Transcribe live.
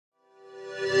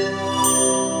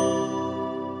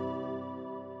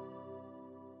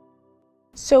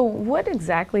So what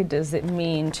exactly does it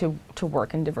mean to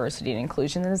work in diversity and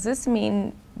inclusion? Does this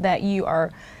mean that you are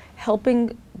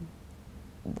helping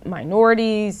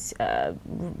minorities,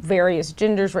 various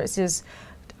genders, races,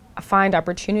 find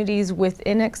opportunities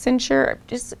within Accenture?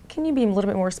 Just can you be a little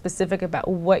bit more specific about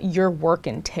what your work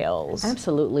entails?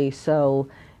 Absolutely. So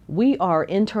we are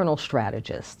internal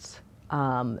strategists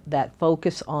that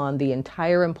focus on the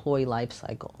entire employee life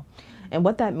cycle. And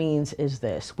what that means is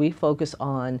this: we focus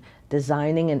on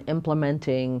designing and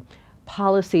implementing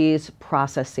policies,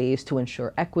 processes to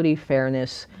ensure equity,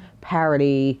 fairness,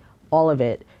 parity, all of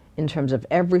it in terms of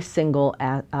every single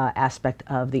aspect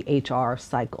of the HR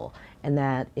cycle. And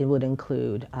that it would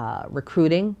include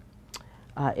recruiting,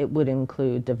 it would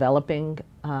include developing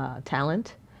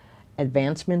talent,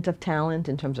 advancement of talent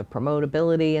in terms of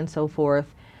promotability and so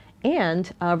forth, and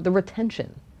the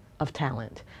retention of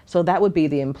talent. So that would be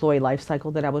the employee life cycle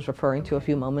that I was referring to a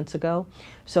few moments ago.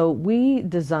 So we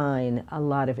design a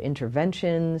lot of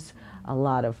interventions, a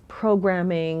lot of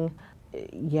programming,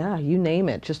 yeah, you name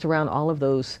it, just around all of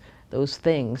those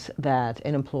things that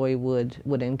an employee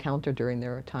would encounter during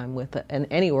their time with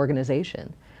any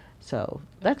organization. So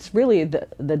that's really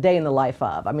the day in the life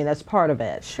of. I mean, that's part of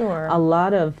it. Sure. A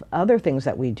lot of other things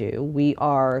that we do, we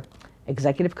are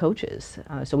executive coaches.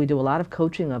 So we do a lot of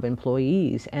coaching of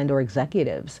employees and or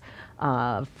executives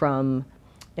from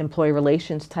employee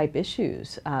relations type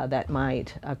issues that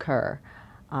might occur.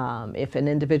 If an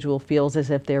individual feels as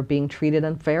if they're being treated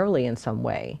unfairly in some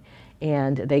way,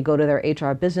 and they go to their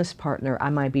HR business partner, I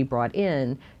might be brought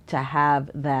in to have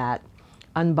that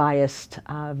unbiased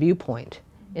viewpoint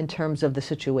in terms of the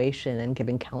situation and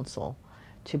giving counsel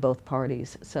to both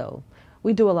parties. So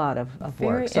we do a lot of work.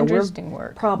 Very so interesting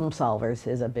work. Problem solvers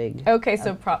is a big. Okay,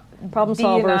 so problem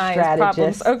solvers,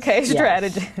 strategists. Okay, yes.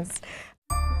 strategists.